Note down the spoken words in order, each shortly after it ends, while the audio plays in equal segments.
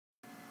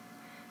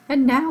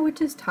And now it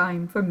is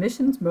time for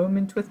Missions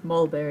Moment with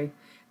Mulberry,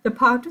 the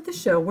part of the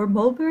show where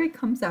Mulberry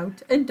comes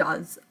out and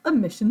does a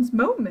missions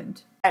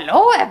moment.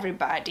 Hello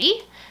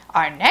everybody!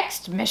 Our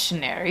next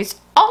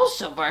missionaries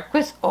also work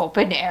with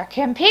open-air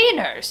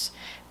campaigners,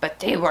 but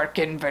they work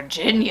in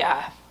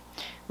Virginia.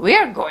 We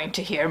are going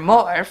to hear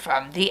more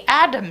from the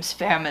Adams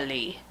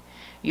family.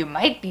 You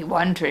might be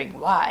wondering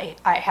why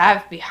I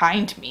have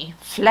behind me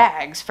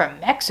flags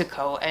from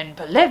Mexico and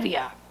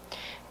Bolivia.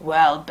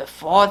 Well,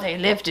 before they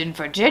lived in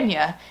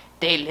Virginia,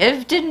 they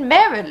lived in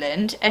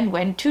Maryland and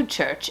went to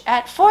church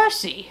at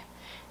Forcy.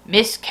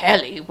 Miss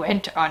Kelly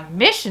went on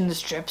mission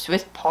trips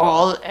with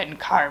Paul and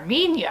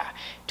Carmiña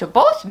to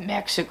both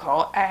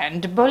Mexico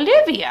and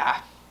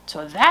Bolivia.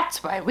 So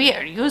that's why we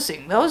are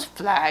using those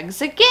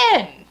flags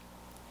again.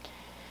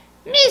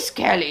 Miss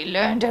Kelly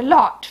learned a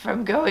lot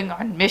from going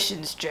on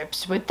mission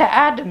trips with the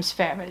Adams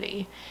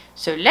family.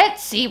 So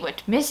let's see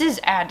what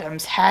Mrs.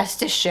 Adams has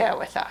to share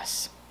with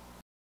us.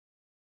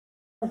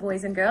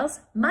 Boys and girls,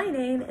 my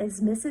name is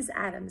Mrs.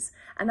 Adams,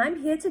 and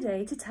I'm here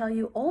today to tell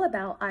you all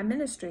about our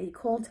ministry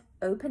called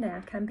Open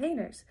Air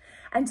Campaigners.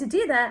 And to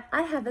do that,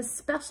 I have a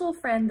special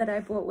friend that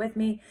I brought with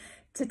me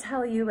to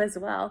tell you as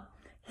well.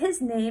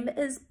 His name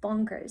is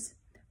Bonkers.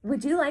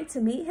 Would you like to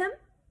meet him?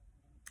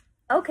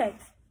 Okay,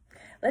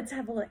 let's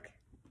have a look.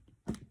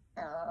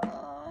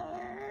 Uh-oh,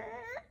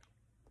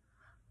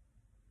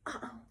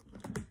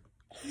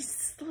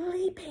 he's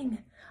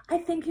sleeping. I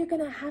think you're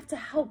gonna have to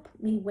help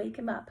me wake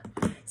him up.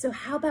 So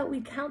how about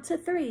we count to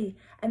 3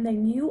 and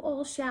then you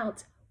all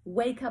shout,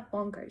 "Wake up,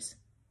 Bonkers."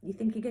 You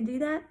think you can do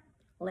that?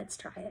 Let's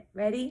try it.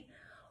 Ready?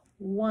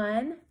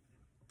 1,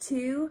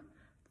 2,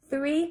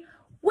 3.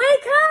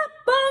 Wake up,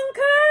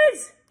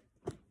 Bonkers!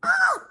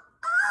 Oh,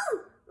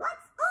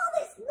 what's all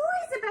this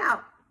noise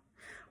about?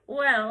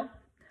 Well,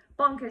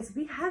 Bonkers,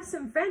 we have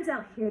some friends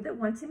out here that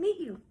want to meet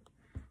you.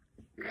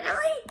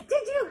 Really?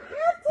 Did you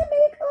have to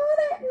make all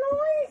that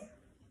noise?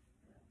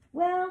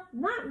 Well,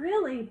 not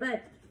really,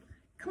 but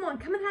come on,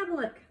 come and have a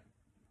look.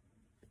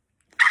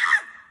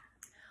 Ah!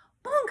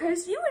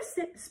 Bonkers, you were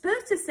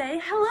supposed to say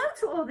hello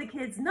to all the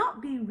kids,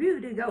 not be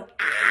rude and go,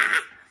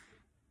 ah!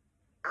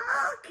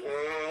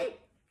 Okay.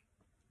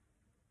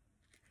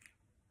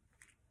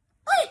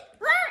 Wait,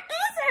 where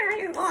is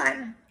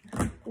everyone?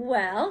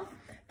 Well,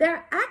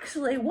 they're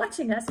actually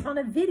watching us on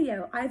a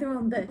video, either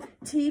on the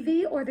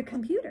TV or the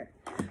computer.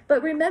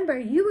 But remember,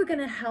 you were going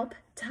to help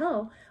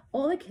tell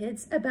all the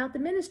kids about the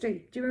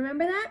ministry. Do you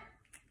remember that?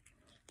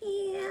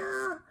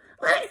 Yeah.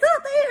 Well, I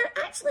thought they were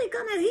actually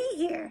going to be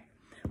here.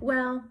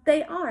 Well,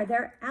 they are.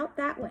 They're out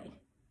that way.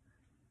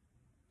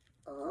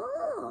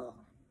 Oh,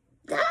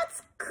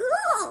 that's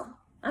cool.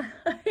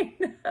 I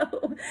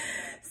know.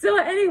 So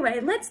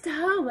anyway, let's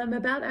tell them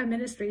about our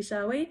ministry,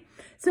 shall we?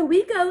 So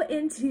we go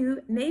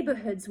into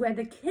neighborhoods where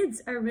the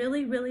kids are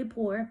really, really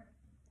poor.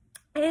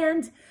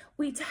 And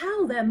we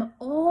tell them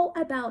all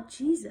about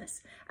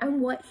Jesus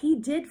and what he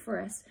did for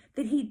us,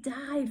 that he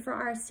died for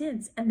our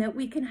sins, and that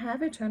we can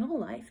have eternal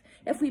life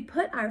if we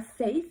put our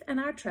faith and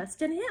our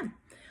trust in him,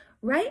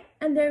 right?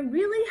 And they're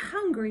really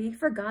hungry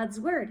for God's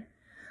word.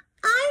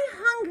 I'm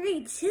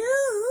hungry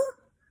too.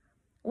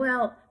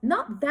 Well,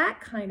 not that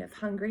kind of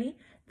hungry.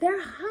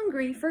 They're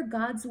hungry for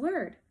God's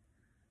word.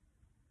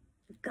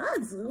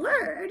 God's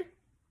word?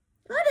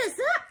 What does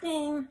that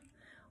mean?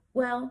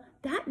 Well,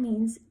 that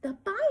means the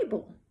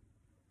Bible.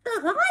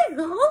 The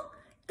Bible?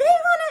 They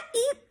want to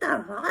eat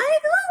the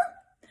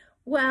Bible?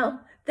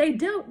 Well, they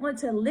don't want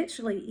to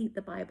literally eat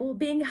the Bible.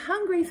 Being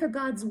hungry for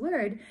God's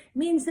word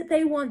means that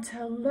they want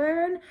to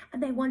learn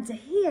and they want to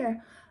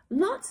hear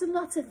lots and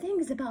lots of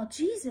things about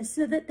Jesus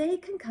so that they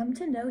can come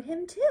to know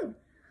him too.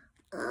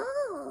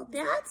 Oh,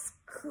 that's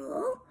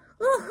cool.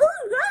 Well, who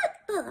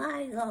wrote the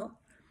Bible?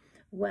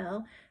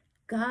 Well,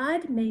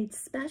 God made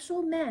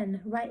special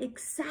men write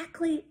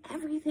exactly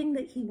everything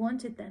that he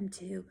wanted them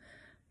to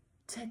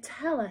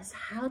tell us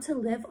how to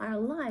live our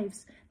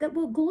lives that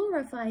will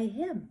glorify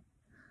him.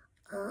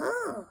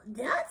 Oh,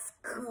 that's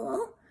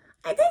cool.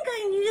 I think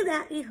I knew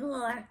that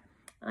before.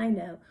 I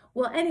know.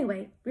 Well,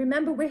 anyway,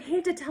 remember, we're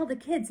here to tell the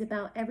kids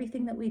about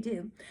everything that we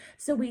do.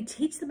 So we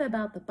teach them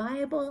about the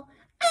Bible,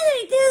 and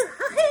we do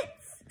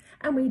puppets,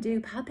 and we do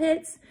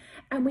puppets,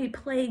 and we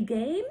play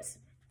games,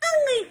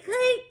 and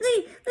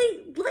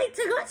we like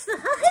to watch the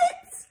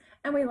puppets,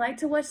 and we like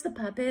to watch the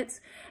puppets,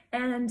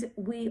 and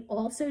we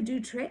also do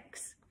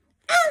tricks,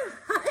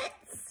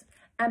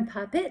 and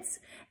puppets,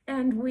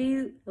 and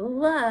we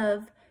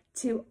love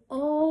to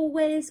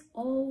always,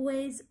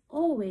 always,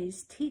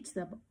 always teach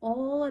them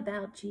all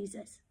about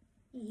Jesus.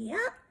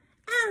 Yep,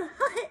 and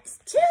puppets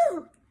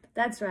too.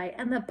 That's right,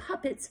 and the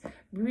puppets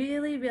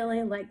really,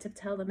 really like to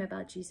tell them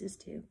about Jesus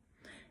too.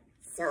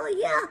 So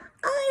yeah,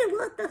 I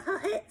love the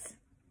puppets.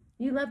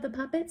 You love the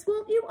puppets?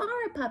 Well, you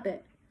are a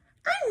puppet.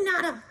 I'm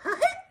not a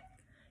puppet.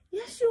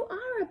 Yes, you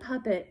are a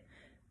puppet.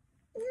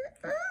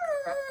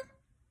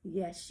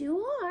 Yes,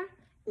 you are.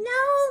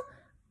 No,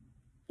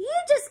 you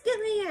just give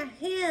me your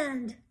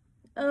hand.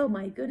 Oh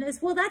my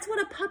goodness. Well, that's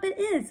what a puppet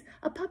is.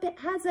 A puppet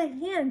has a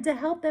hand to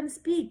help them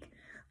speak.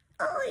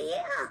 Oh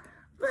yeah.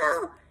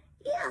 Well,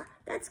 Yeah,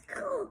 that's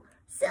cool.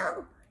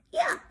 So,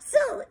 yeah.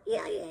 So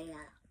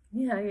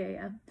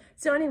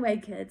anyway,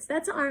 kids,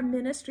 that's our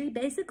ministry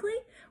basically,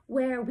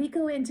 where we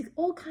go into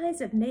all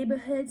kinds of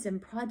neighborhoods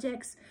and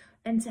projects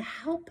and to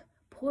help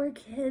poor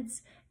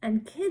kids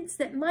and kids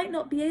that might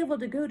not be able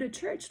to go to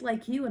church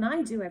like you and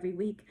I do every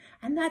week.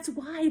 And that's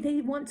why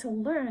they want to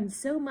learn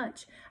so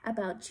much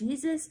about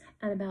Jesus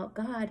and about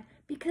God,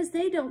 because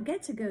they don't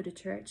get to go to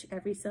church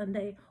every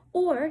Sunday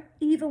or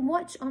even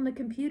watch on the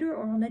computer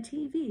or on the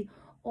TV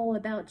all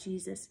about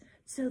Jesus.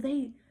 So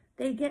they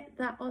get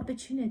that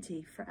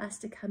opportunity for us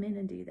to come in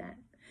and do that.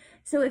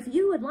 So if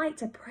you would like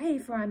to pray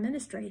for our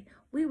ministry,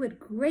 we would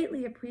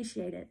greatly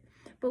appreciate it.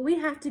 But we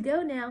have to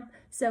go now,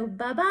 so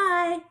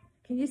bye-bye.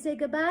 Can you say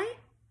goodbye?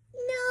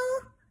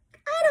 No,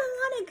 I don't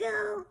want to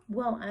go.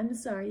 Well, I'm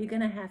sorry, you're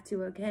going to have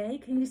to, okay?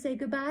 Can you say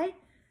goodbye?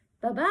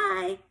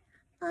 Bye-bye.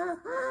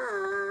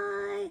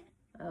 Hi.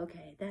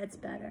 Okay, that's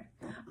better.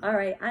 All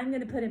right, I'm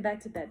going to put him back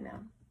to bed now.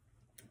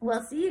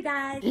 Well, see you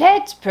guys.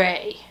 Let's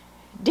pray.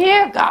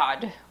 Dear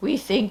God, we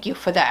thank you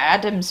for the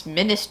Adams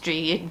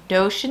ministry in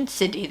Ocean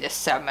City this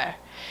summer.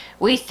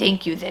 We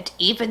thank you that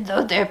even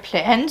though their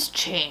plans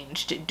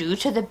changed due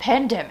to the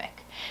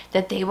pandemic,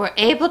 that they were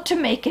able to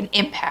make an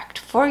impact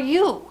for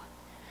you.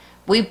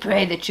 We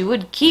pray that you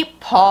would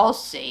keep Paul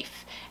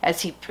safe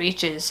as he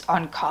preaches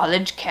on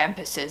college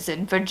campuses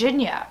in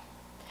Virginia.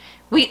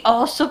 We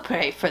also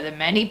pray for the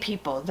many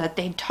people that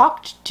they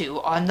talked to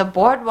on the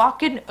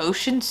boardwalk in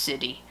Ocean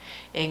City,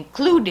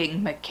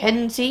 including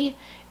Mackenzie,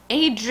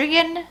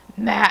 Adrian,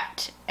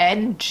 Matt,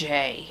 and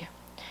Jay.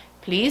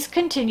 Please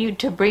continue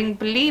to bring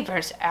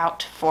believers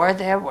out for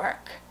their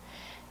work.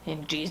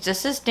 In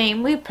Jesus'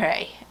 name we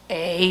pray.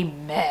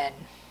 Amen.